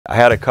I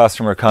had a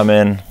customer come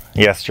in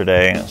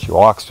yesterday and she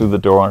walks through the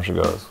door and she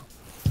goes,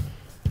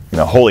 you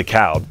know, holy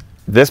cow,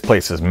 this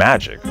place is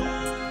magic.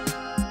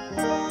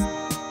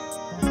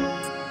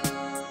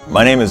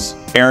 My name is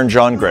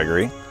John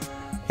Gregory,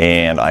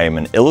 and I am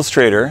an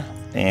illustrator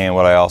and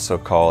what I also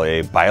call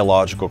a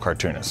biological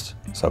cartoonist.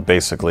 So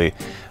basically,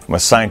 I'm a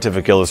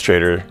scientific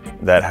illustrator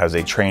that has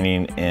a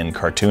training in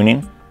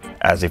cartooning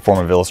as a form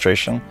of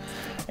illustration,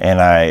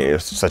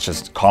 and such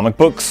as comic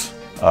books,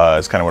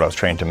 is kind of what I was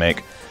trained to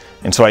make.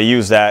 And so I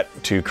use that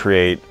to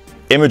create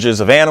images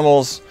of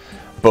animals,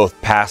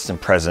 both past and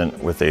present,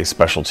 with a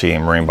specialty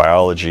in marine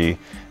biology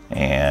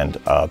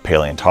and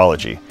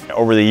paleontology.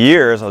 Over the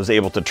years, I was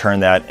able to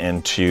turn that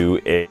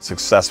into a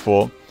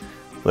successful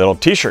little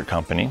t-shirt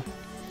company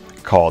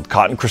called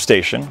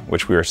Crustacean,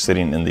 which we are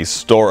sitting in the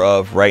store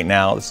of right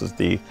now. This is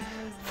the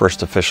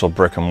first official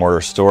brick and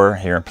mortar store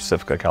here in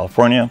Pacifica,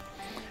 California.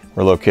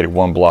 We're located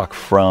 1 block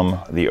from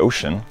the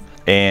ocean,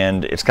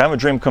 and it's kind of a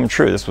dream come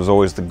true. This was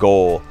always the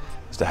goal,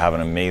 is to have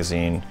an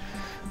amazing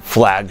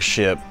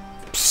flagship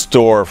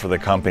store for the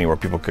company where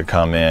people could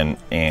come in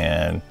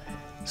and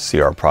see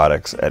our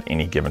products at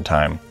any given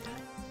time.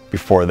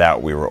 Before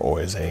that, we were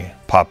always a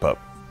pop-up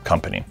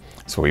company,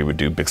 so we would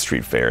do big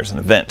street fairs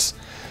and events.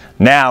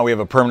 Now we have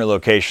a permanent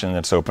location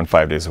that's open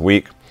 5 days a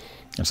week,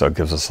 and so it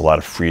gives us a lot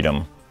of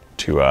freedom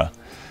to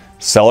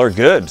sell our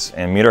goods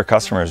and meet our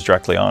customers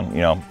directly on,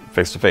 you know,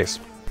 face to face.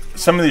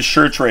 Some of these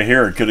shirts right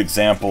here are good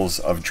examples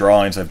of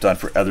drawings I've done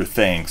for other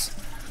things.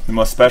 The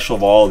most special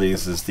of all of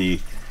these is the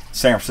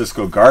San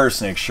Francisco garter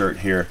snake shirt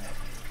here.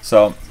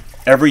 So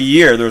every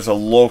year there's a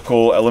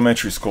local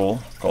elementary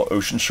school called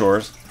Ocean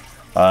Shores,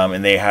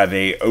 and they have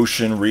a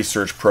ocean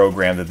research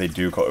program that they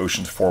do called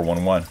Oceans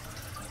 411.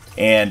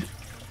 And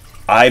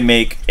I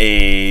make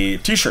a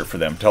t-shirt for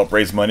them to help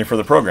raise money for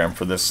the program,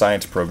 for this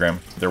science program.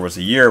 There was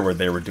a year where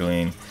they were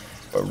doing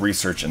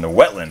research in the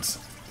wetlands.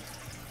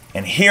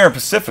 And here in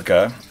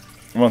Pacifica,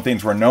 one of the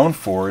things we're known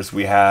for is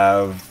we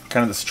have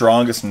kind of the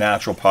strongest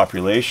natural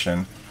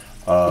population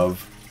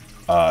of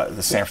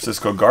the San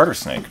Francisco garter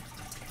snake,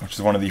 which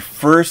is one of the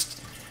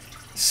first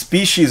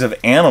species of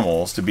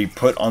animals to be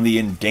put on the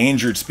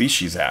Endangered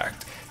Species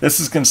Act. This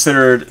is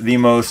considered the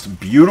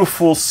most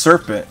beautiful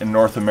serpent in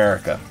North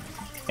America,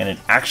 and it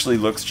actually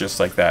looks just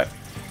like that.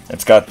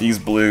 It's got these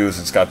blues,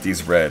 it's got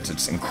these reds.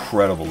 It's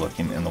incredible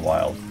looking in the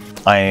wild.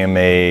 I am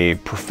a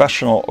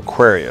professional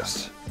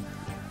aquarist.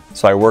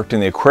 So I worked in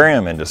the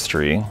aquarium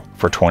industry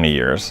for 20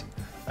 years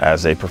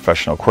as a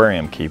professional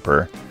aquarium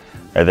keeper,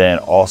 and then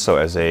also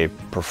as a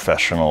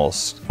professional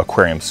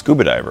aquarium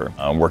scuba diver,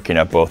 working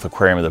at both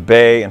Aquarium of the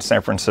Bay in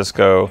San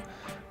Francisco,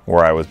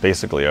 where I was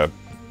basically a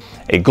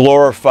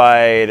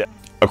glorified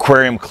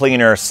aquarium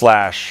cleaner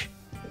slash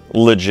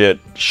legit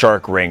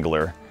shark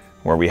wrangler,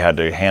 where we had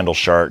to handle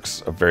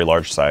sharks of very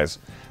large size,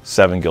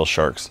 7-gill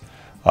sharks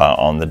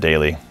on the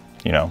daily.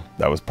 You know,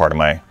 that was part of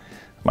my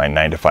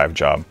 9-to-5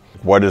 job.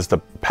 What is the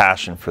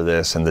passion for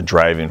this and the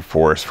driving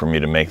force for me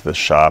to make this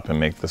shop and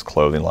make this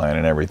clothing line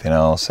and everything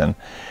else? And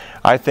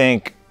I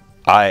think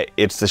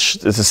it's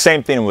the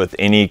same thing with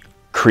any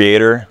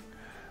creator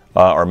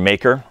or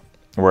maker,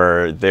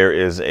 where there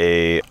is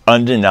a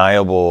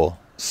undeniable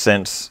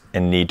sense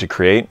and need to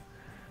create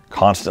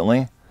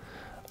constantly.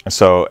 And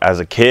so as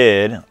a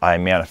kid, I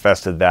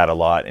manifested that a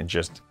lot in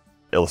just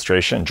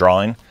illustration,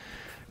 drawing,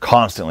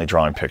 constantly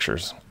drawing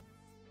pictures.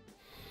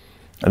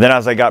 And then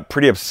as I got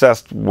pretty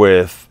obsessed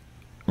with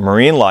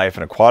marine life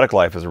and aquatic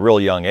life as a real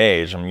young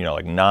age, I'm, you know,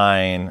 like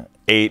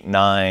 8,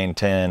 9,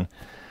 10,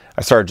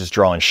 I started just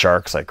drawing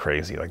sharks like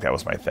crazy. Like that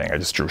was my thing. I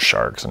just drew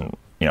sharks and,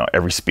 you know,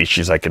 every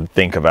species I could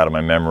think of out of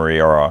my memory,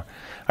 or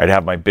I'd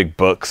have my big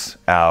books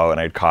out and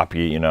I'd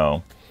copy, you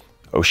know,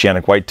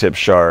 oceanic white-tip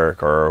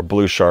shark or a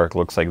blue shark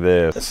looks like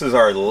this. This is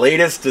our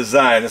latest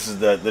design. This is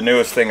the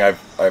newest thing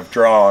I've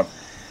drawn.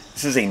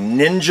 This is a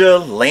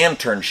ninja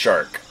lantern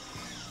shark,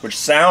 which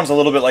sounds a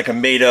little bit like a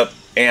made-up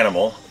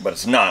animal, but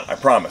it's not, I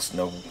promise.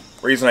 The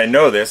reason I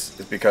know this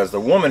is because the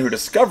woman who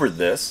discovered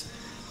this,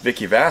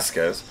 Vicky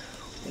Vasquez,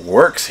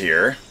 works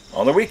here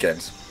on the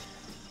weekends.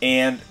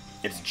 And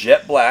it's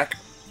jet black,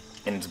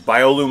 and it's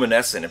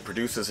bioluminescent. It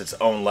produces its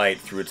own light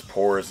through its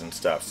pores and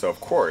stuff. So,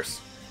 of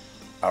course,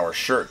 our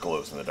shirt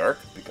glows in the dark,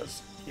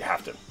 because you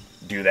have to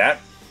do that.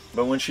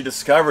 But when she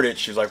discovered it,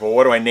 she was like, well,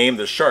 what do I name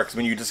this shark? Because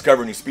when you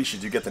discover a new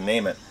species, you get to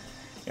name it.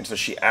 And so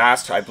she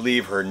asked, I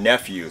believe, her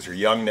nephews, her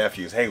young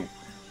nephews, hey,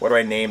 what do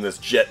I name this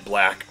jet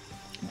black,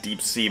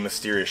 deep sea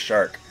mysterious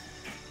shark?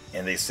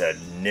 And they said,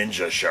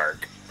 Ninja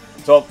Shark.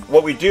 So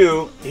what we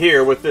do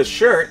here with this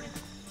shirt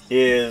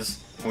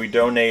is we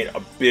donate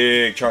a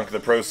big chunk of the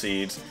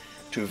proceeds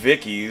to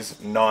Vicky's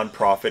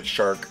nonprofit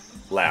shark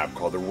lab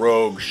called the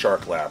Rogue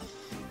Shark Lab.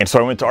 And so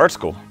I went to art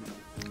school,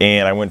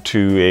 and I went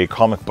to a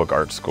comic book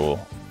art school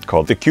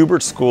called the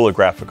Kubert School of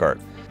Graphic Art.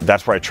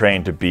 That's where I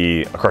trained to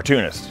be a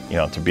cartoonist, you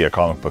know, to be a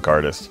comic book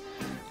artist.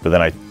 But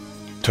then I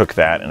took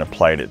that and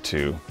applied it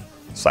to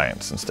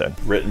science instead.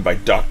 Written by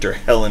Dr.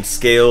 Helen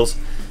Scales.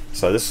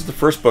 So this is the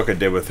first book I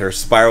did with her,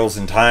 Spirals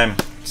in Time.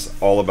 It's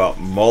all about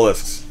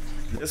mollusks.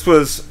 This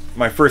was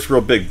my first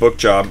real big book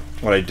job,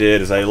 what I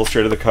did is I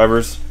illustrated the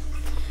covers,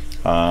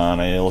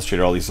 and I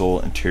illustrated all these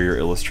little interior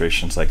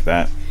illustrations like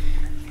that.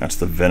 That's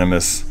the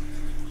venomous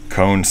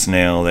cone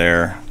snail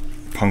there,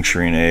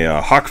 puncturing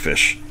a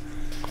hawkfish.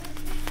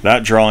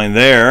 That drawing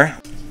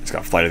there, it's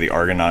got Flight of the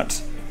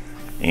Argonauts.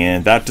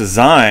 And that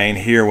design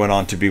here went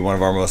on to be one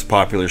of our most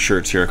popular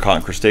shirts here at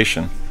Cotton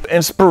Crustacean.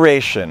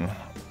 Inspiration,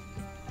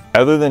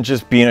 other than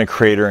just being a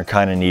creator and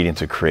kind of needing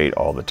to create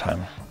all the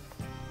time.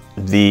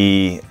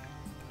 The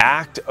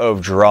act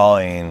of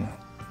drawing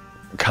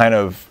kind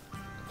of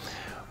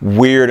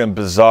weird and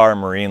bizarre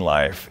marine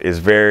life is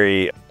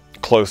very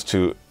close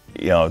to,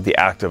 you know, the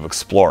act of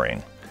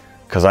exploring,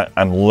 because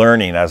I'm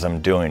learning as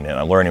I'm doing it.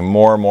 I'm learning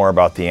more and more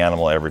about the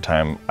animal every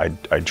time I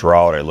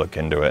draw it, I look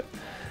into it.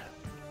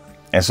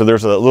 And so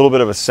there's a little bit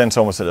of a sense,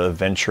 almost an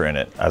adventure in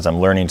it, as I'm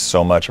learning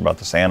so much about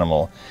this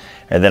animal.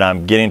 And then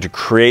I'm getting to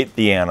create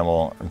the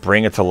animal,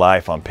 bring it to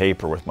life on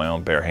paper with my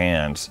own bare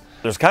hands.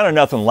 There's kind of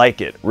nothing like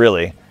it,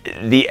 really.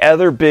 The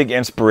other big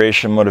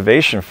inspiration,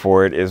 motivation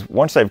for it is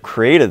once I've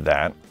created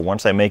that,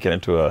 once I make it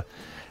into a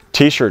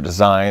t-shirt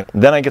design,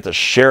 then I get to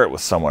share it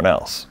with someone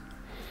else.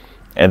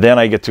 And then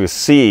I get to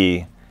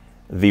see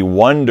the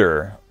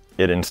wonder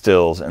it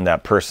instills in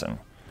that person.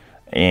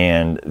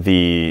 And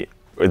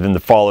then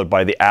followed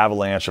by the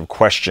avalanche of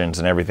questions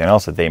and everything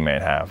else that they may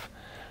have.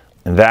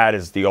 And that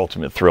is the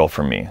ultimate thrill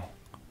for me.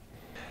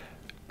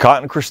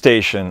 Cotton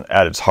Crustacean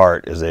at its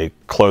heart is a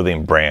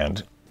clothing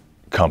brand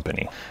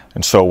company.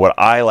 And so what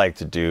I like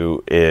to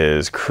do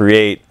is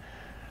create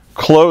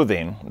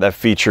clothing that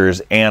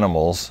features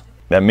animals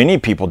that many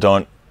people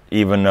don't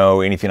even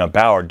know anything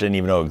about or didn't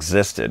even know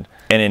existed.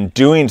 And in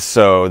doing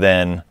so,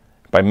 then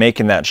by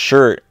making that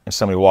shirt and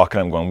somebody walking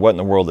up and going, what in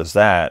the world is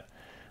that?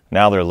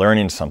 Now they're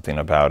learning something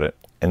about it.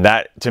 And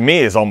that, to me,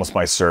 is almost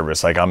my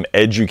service. Like, I'm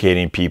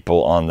educating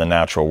people on the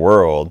natural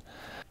world.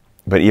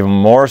 But even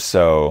more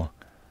so,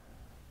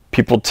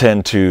 people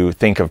tend to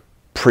think of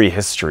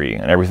prehistory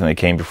and everything that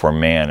came before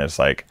man as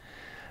like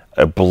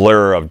a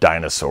blur of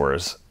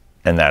dinosaurs,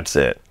 and that's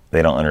it.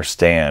 They don't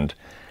understand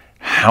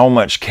how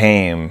much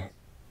came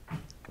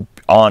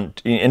on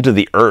into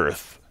the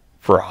earth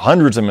for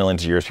hundreds of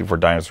millions of years before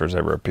dinosaurs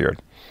ever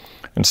appeared.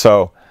 And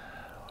so,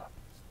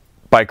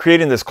 by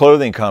creating this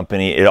clothing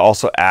company, it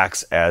also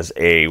acts as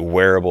a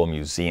wearable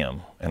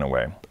museum in a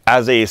way.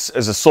 As a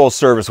sole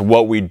service,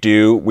 what we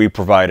do, we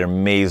provide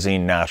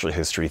amazing natural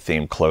history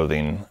themed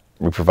clothing.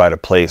 We provide a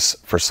place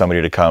for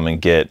somebody to come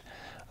and get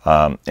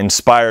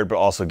inspired, but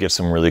also get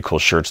some really cool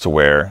shirts to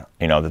wear,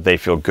 you know, that they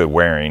feel good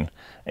wearing.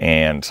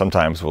 And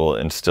sometimes we'll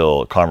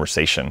instill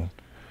conversation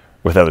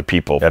with other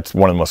people. That's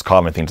one of the most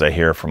common things I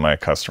hear from my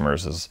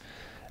customers is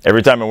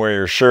every time I wear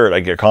your shirt, I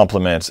get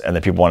compliments, and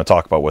then people want to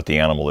talk about what the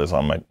animal is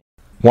on my.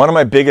 One of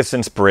my biggest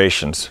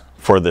inspirations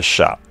for this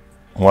shop,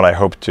 what I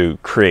hope to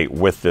create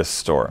with this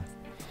store,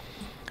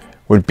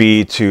 would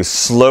be to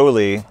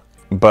slowly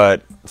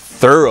but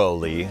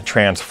thoroughly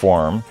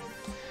transform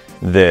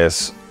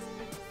this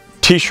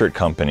t-shirt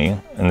company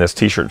and this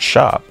t-shirt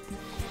shop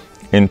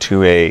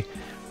into a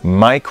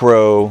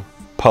micro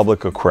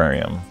public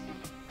aquarium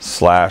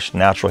 /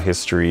 natural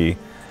history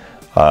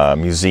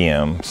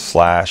museum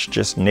 /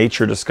 just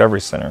nature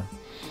discovery center.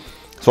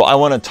 So I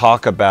want to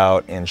talk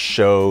about and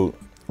show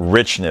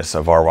richness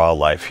of our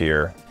wildlife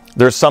here.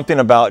 There's something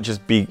about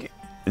just the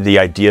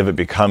idea of it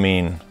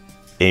becoming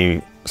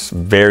a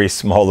very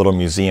small little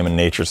museum and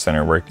nature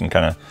center where it can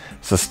kind of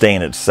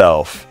sustain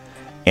itself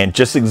and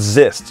just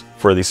exist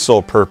for the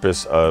sole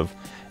purpose of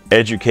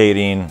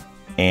educating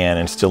and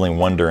instilling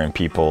wonder in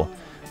people.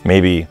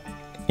 Maybe,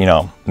 you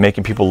know,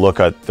 making people look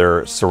at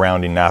their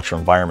surrounding natural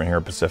environment here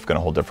in Pacifica in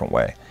a whole different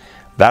way.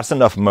 That's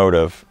enough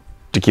motive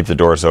to keep the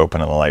doors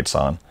open and the lights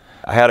on.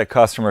 I had a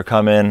customer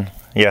come in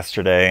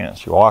yesterday, and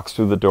she walks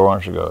through the door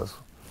and she goes,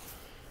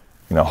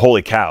 you know,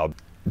 holy cow,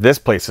 this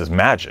place is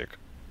magic.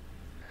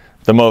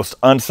 The most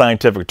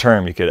unscientific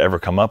term you could ever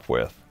come up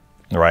with,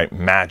 right?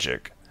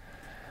 Magic.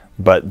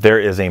 But there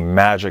is a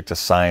magic to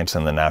science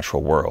in the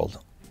natural world.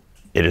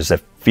 It is a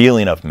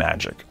feeling of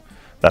magic.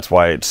 That's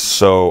why it's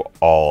so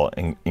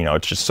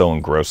it's just so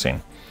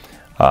engrossing.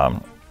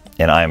 And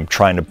I'm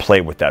trying to play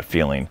with that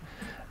feeling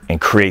and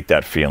create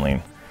that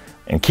feeling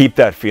and keep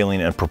that feeling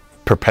in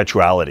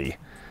perpetuality.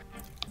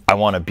 I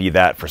want to be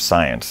that for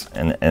science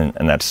and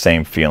that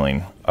same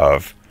feeling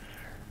of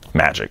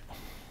magic.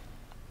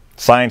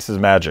 Science is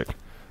magic.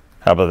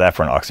 How about that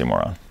for an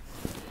oxymoron?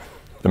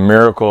 The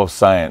miracle of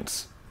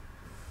science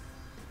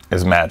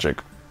is magic.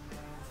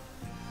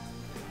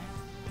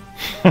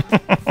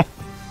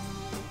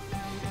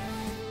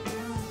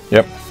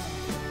 Yep.